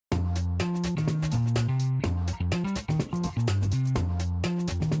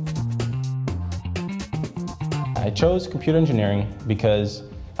I chose computer engineering because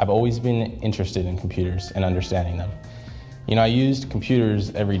I've always been interested in computers and understanding them. You know, I used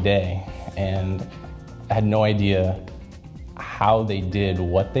computers every day and I had no idea how they did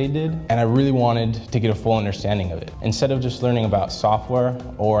what they did, and I really wanted to get a full understanding of it. Instead of just learning about software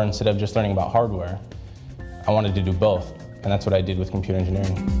or instead of just learning about hardware, I wanted to do both, and that's what I did with computer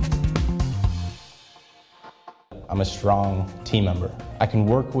engineering. I'm a strong team member. I can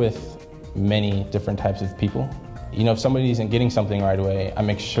work with many different types of people. You know, if somebody isn't getting something right away, I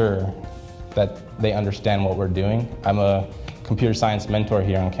make sure that they understand what we're doing. I'm a computer science mentor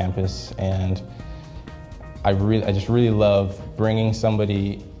here on campus, and I just really love bringing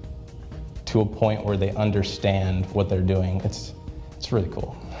somebody to a point where they understand what they're doing. It's really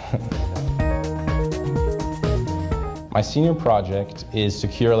cool. My senior project is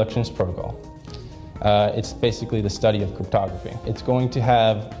Secure Elections Protocol. It's basically the study of cryptography. It's going to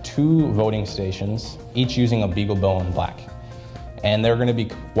have 2 voting stations, each using a Beagle Bow in black. And they're going to be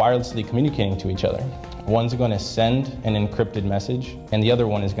wirelessly communicating to each other. One's going to send an encrypted message, and the other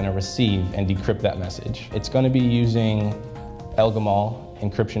one is going to receive and decrypt that message. It's going to be using LGMAL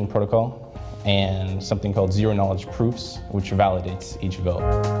encryption protocol and something called zero knowledge proofs, which validates each vote.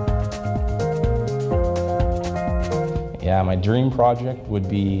 Yeah, my dream project would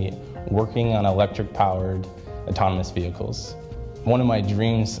be working on electric-powered autonomous vehicles. One of my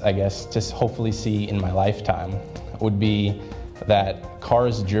dreams, I guess, to hopefully see in my lifetime would be that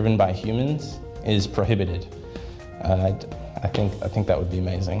cars driven by humans is prohibited. I think that would be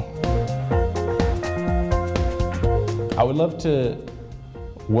amazing. I would love to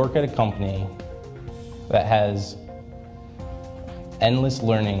work at a company that has endless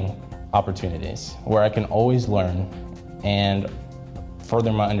learning opportunities, where I can always learn and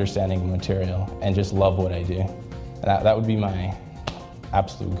further my understanding of material and just love what I do. That would be my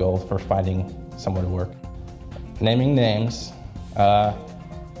absolute goal for finding somewhere to work. Naming names,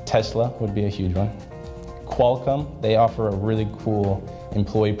 Tesla would be a huge one. Qualcomm, they offer a really cool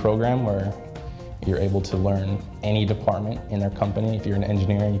employee program where you're able to learn any department in their company. If you're an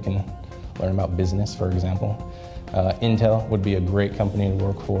engineer, you can learn about business, for example. Intel would be a great company to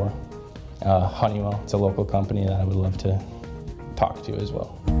work for. Honeywell, it's a local company that I would love to talk to as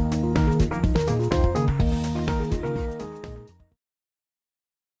well.